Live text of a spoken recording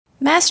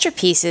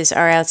Masterpieces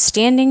are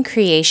outstanding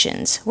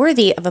creations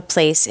worthy of a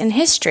place in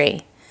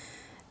history.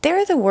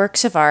 They're the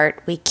works of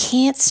art we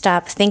can't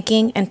stop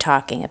thinking and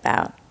talking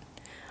about.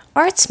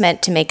 Art's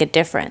meant to make a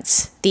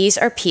difference. These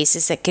are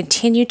pieces that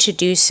continue to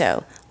do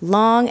so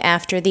long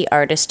after the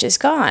artist is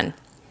gone.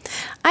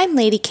 I'm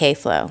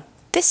LadyKflo.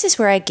 This is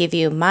where I give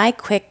you my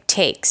quick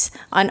takes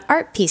on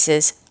art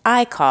pieces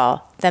I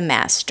call the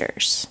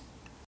masters.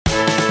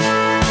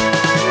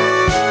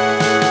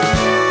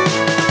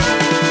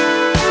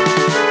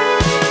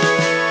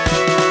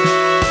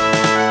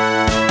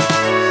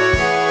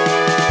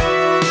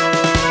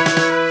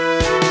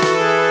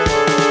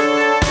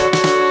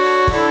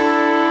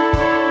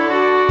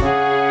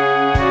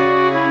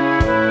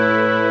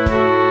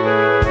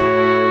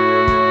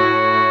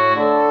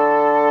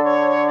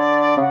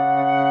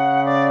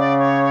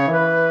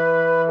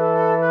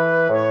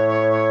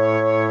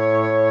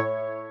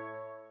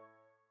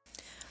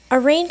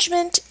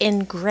 Arrangement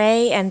in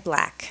Gray and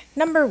Black,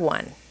 number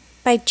 1,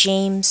 by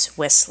James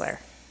Whistler.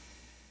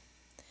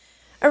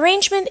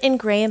 Arrangement in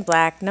Gray and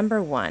Black,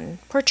 number 1,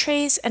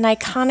 portrays an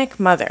iconic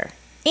mother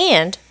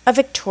and a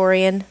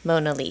Victorian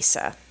Mona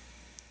Lisa.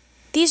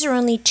 These are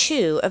only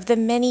 2 of the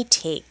many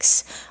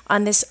takes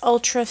on this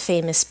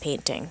ultra-famous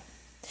painting.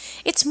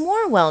 It's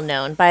more well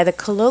known by the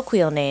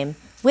colloquial name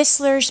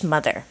Whistler's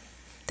Mother.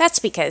 That's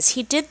because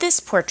he did this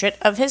portrait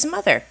of his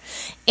mother,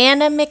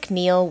 Anna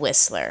McNeill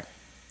Whistler.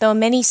 Though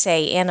many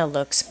say Anna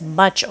looks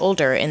much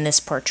older in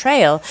this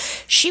portrayal,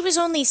 she was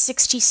only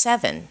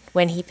 67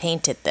 when he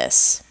painted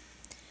this.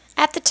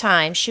 At the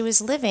time, she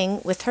was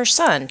living with her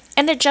son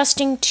and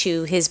adjusting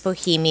to his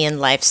bohemian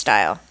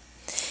lifestyle.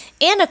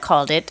 Anna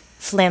called it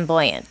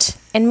flamboyant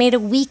and made a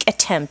weak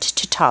attempt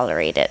to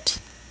tolerate it.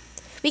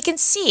 We can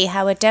see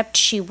how adept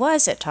she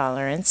was at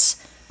tolerance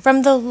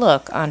from the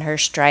look on her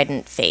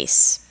strident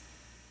face.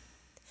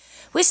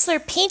 Whistler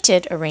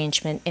painted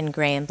Arrangement in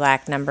Gray and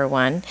Black, number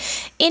 1,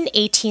 in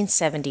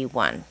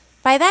 1871.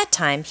 By that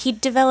time,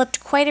 he'd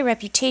developed quite a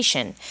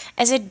reputation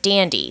as a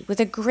dandy with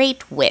a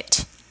great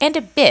wit and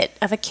a bit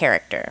of a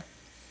character.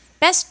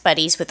 Best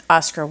buddies with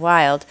Oscar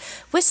Wilde,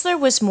 Whistler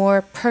was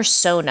more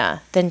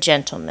persona than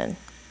gentleman.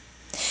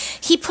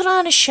 He put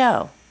on a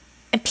show,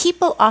 and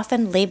people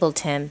often labeled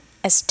him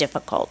as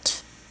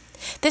difficult.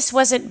 This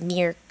wasn't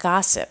mere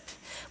gossip.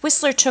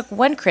 Whistler took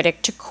one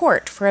critic to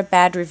court for a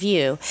bad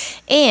review,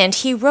 and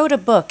he wrote a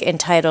book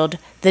entitled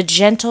The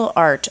Gentle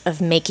Art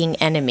of Making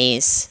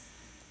Enemies.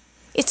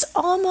 It's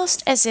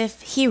almost as if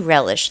he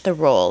relished the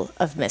role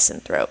of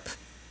misanthrope.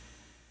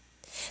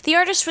 The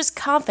artist was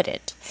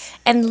confident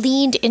and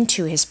leaned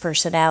into his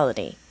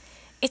personality.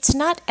 It's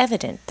not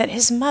evident that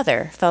his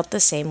mother felt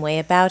the same way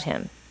about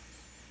him.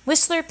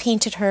 Whistler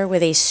painted her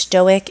with a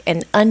stoic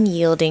and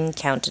unyielding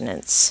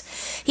countenance.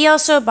 He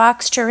also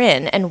boxed her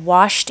in and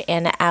washed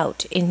Anna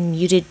out in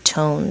muted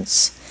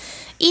tones.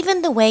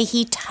 Even the way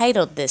he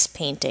titled this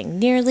painting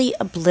nearly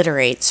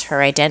obliterates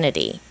her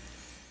identity.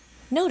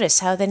 Notice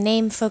how the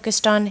name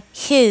focused on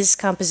his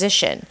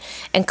composition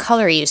and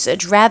color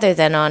usage rather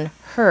than on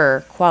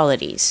her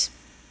qualities.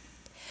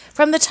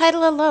 From the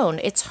title alone,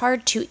 it's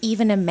hard to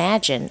even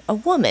imagine a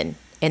woman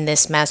in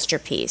this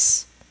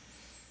masterpiece.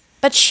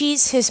 But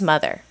she's his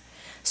mother,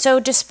 so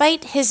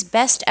despite his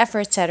best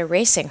efforts at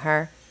erasing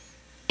her,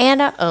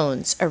 Anna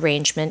owns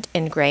Arrangement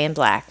in Gray and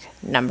Black,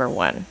 number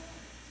 1.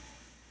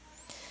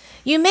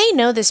 You may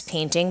know this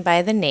painting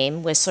by the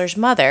name Whistler's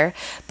Mother,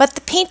 but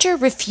the painter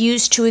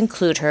refused to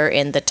include her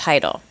in the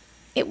title.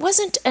 It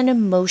wasn't an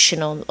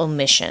emotional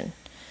omission.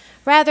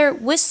 Rather,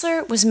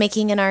 Whistler was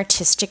making an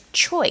artistic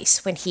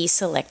choice when he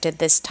selected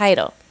this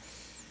title.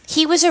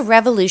 He was a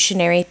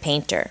revolutionary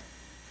painter.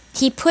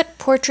 He put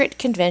portrait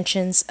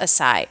conventions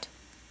aside.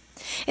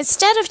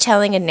 Instead of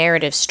telling a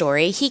narrative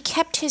story, he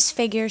kept his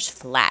figures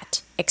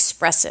flat,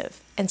 expressive,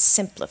 and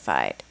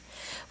simplified.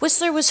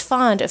 Whistler was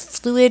fond of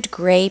fluid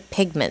gray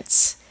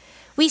pigments.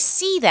 We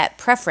see that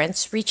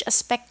preference reach a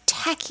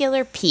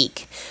spectacular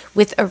peak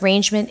with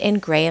Arrangement in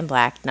Gray and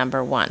Black,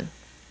 number 1.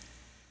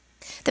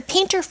 The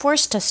painter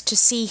forced us to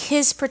see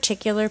his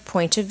particular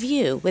point of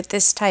view with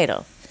this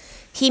title.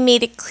 He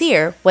made it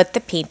clear what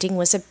the painting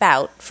was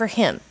about for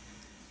him.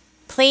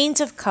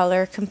 Planes of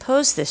color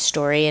composed this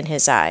story in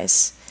his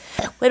eyes.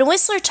 When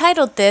Whistler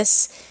titled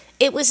this,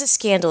 it was a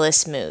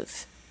scandalous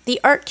move. The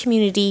art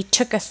community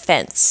took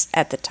offense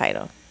at the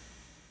title.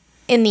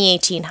 In the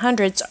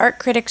 1800s, art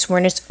critics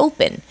weren't as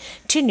open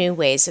to new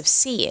ways of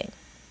seeing.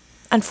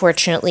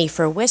 Unfortunately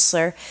for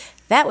Whistler,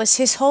 that was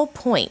his whole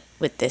point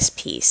with this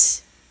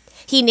piece.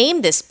 He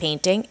named this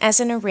painting as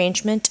an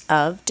arrangement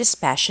of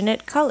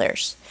dispassionate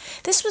colors.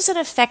 This was an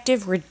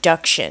effective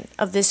reduction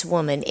of this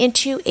woman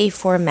into a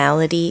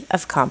formality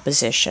of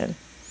composition.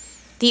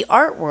 The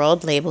art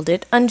world labeled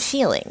it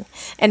unfeeling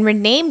and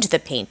renamed the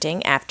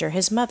painting after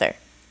his mother.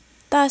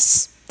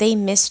 Thus, they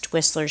missed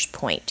Whistler's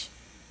point.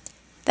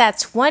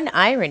 That's one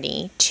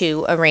irony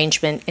to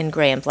Arrangement in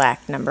Gray and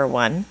Black, number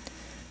 1,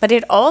 but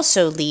it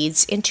also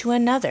leads into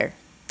another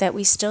that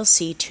we still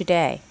see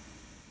today.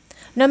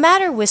 No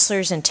matter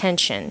Whistler's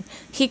intention,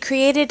 he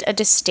created a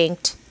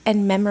distinct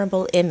and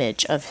memorable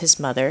image of his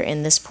mother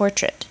in this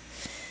portrait.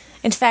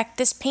 In fact,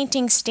 this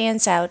painting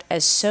stands out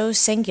as so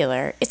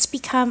singular, it's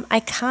become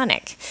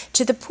iconic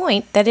to the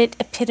point that it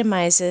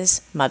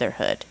epitomizes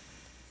motherhood.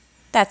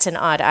 That's an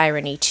odd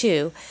irony,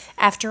 too.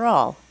 After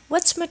all,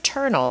 what's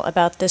maternal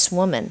about this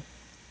woman?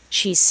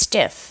 She's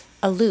stiff,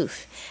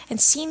 aloof,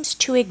 and seems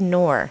to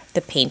ignore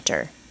the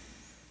painter.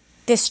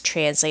 This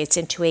translates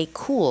into a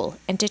cool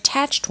and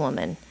detached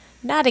woman,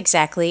 not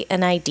exactly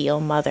an ideal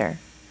mother.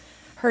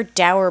 Her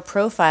dour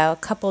profile,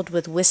 coupled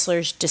with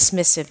Whistler's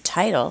dismissive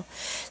title,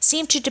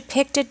 seem to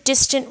depict a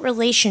distant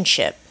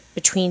relationship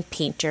between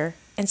painter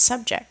and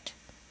subject.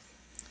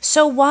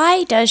 So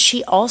why does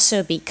she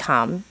also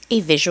become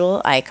a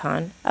visual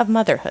icon of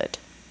motherhood?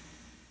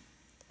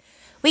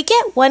 We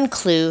get one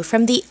clue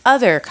from the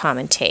other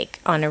common take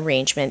on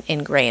arrangement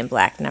in Gray and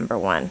Black No.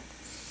 1.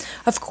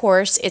 Of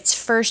course, it's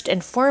first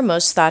and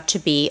foremost thought to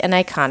be an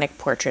iconic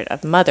portrait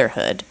of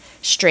motherhood,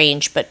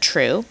 strange but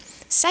true.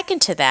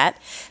 Second to that,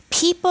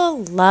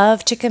 people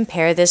love to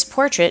compare this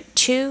portrait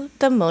to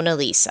the Mona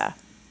Lisa.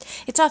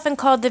 It's often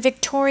called the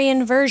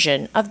Victorian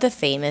version of the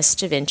famous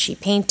Da Vinci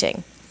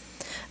painting.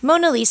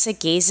 Mona Lisa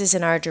gazes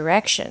in our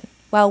direction,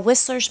 while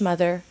Whistler's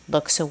mother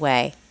looks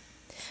away.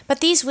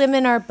 But these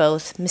women are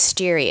both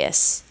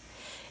mysterious.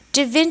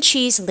 Da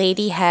Vinci's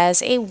lady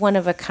has a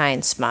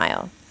one-of-a-kind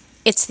smile.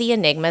 It's the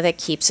enigma that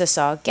keeps us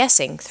all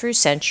guessing through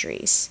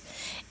centuries.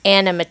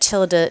 Anna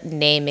Matilda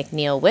née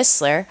McNeill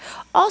Whistler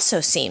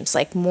also seems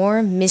like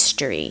more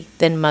mystery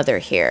than mother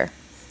here.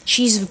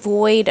 She's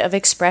void of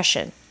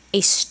expression,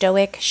 a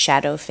stoic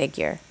shadow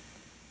figure.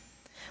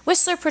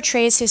 Whistler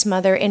portrays his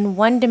mother in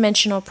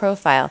one-dimensional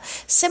profile,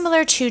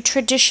 similar to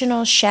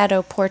traditional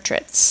shadow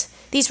portraits.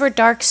 These were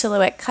dark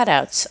silhouette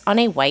cutouts on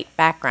a white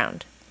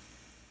background.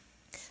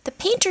 The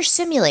painter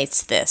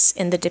simulates this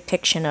in the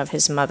depiction of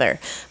his mother,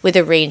 with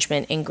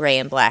arrangement in Gray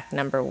and Black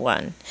No.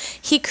 1.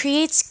 He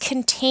creates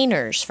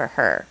containers for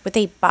her with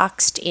a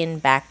boxed-in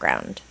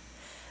background.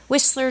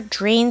 Whistler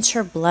drains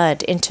her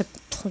blood into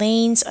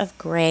planes of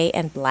gray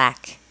and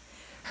black.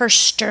 Her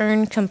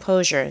stern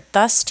composure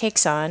thus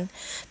takes on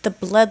the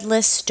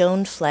bloodless,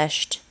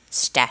 stone-fleshed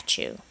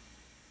statue.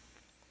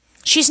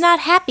 She's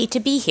not happy to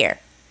be here,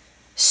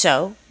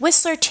 so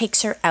Whistler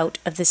takes her out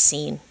of the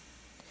scene.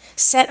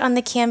 Set on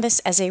the canvas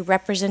as a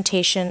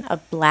representation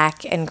of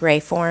black and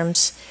gray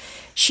forms,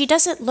 she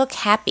doesn't look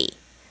happy,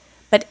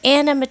 but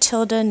Anna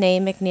Matilda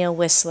née McNeill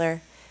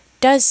Whistler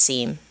does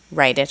seem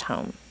right at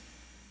home.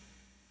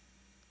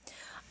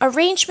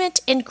 Arrangement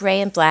in Gray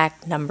and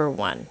Black No.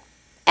 1.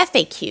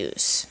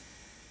 FAQs.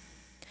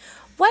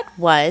 What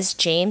was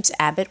James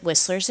Abbott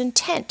Whistler's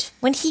intent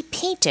when he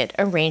painted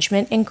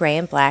arrangement in Gray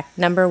and Black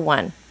No.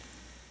 1?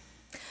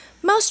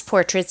 Most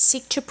portraits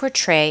seek to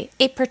portray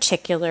a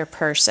particular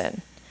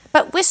person,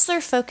 but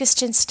Whistler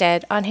focused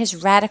instead on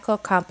his radical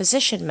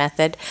composition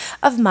method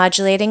of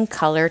modulating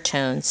color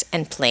tones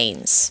and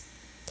planes.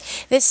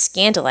 This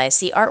scandalized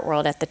the art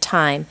world at the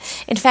time.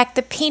 In fact,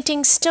 the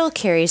painting still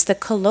carries the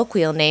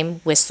colloquial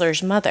name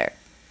Whistler's Mother.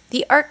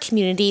 The art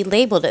community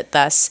labeled it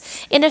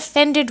thus in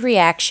offended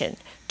reaction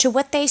to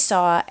what they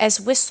saw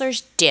as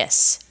Whistler's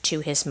diss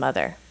to his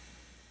mother.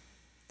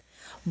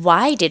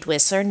 Why did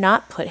Whistler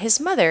not put his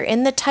mother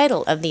in the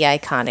title of the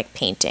iconic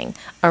painting,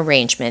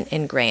 Arrangement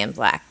in Gray and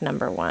Black No.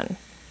 1?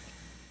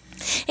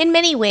 In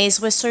many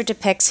ways, Whistler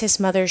depicts his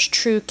mother's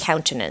true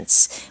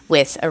countenance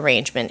with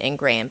Arrangement in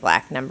Gray and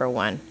Black No.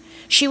 1.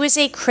 She was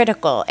a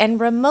critical and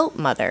remote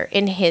mother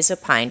in his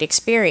opined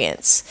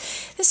experience.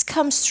 This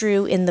comes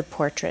through in the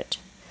portrait,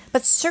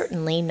 but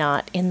certainly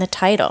not in the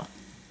title.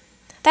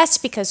 That's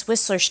because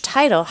Whistler's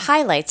title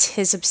highlights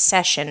his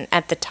obsession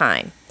at the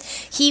time.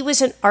 He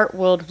was an art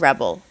world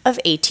rebel of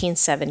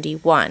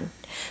 1871.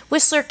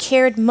 Whistler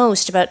cared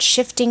most about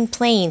shifting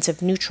planes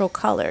of neutral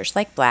colors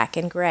like black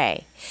and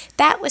gray.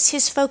 That was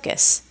his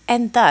focus,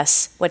 and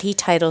thus what he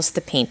titles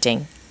the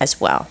painting as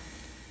well.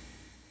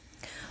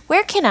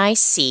 Where can I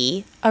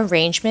see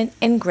Arrangement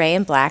in Gray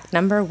and Black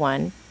No.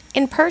 1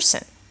 in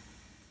person?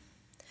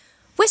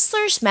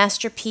 Whistler's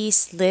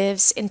masterpiece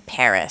lives in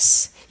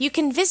Paris. You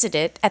can visit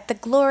it at the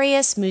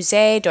glorious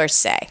Musée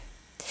d'Orsay.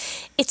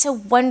 It's a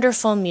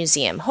wonderful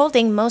museum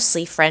holding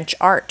mostly French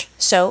art,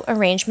 so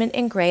Arrangement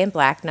in Gray and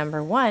Black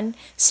No. 1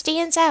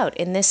 stands out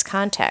in this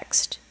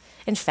context.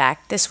 In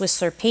fact, this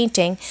Whistler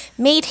painting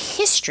made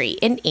history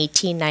in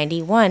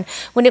 1891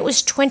 when it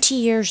was 20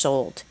 years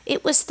old.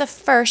 It was the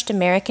first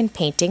American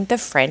painting the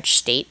French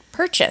state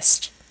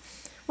purchased.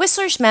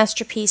 Whistler's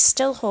masterpiece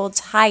still holds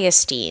high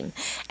esteem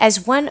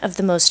as one of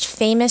the most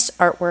famous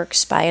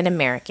artworks by an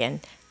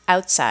American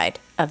outside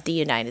of the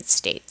United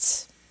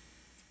States.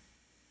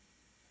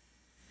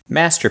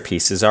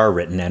 Masterpieces are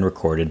written and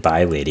recorded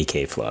by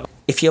LadyKflo.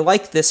 If you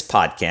like this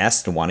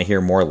podcast and want to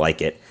hear more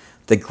like it,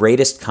 the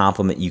greatest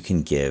compliment you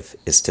can give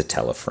is to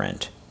tell a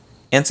friend.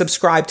 And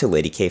subscribe to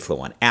LadyKflo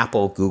on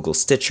Apple, Google,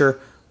 Stitcher,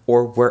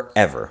 or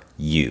wherever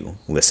you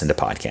listen to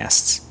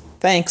podcasts.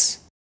 Thanks.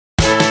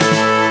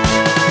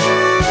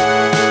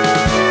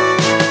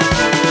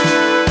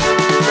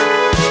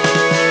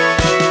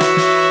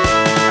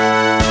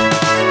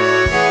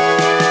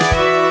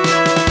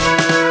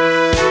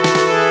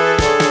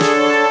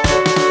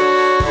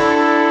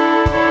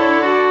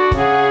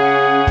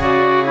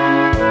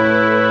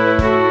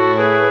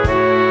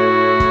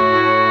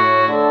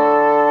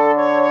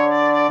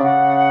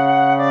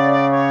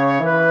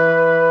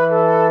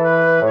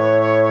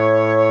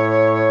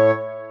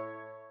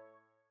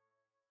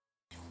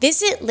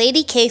 Visit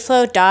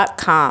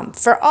LadyKflo.com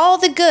for all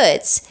the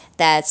goods.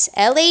 That's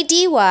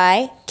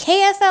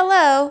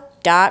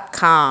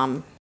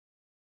LadyKflo.com.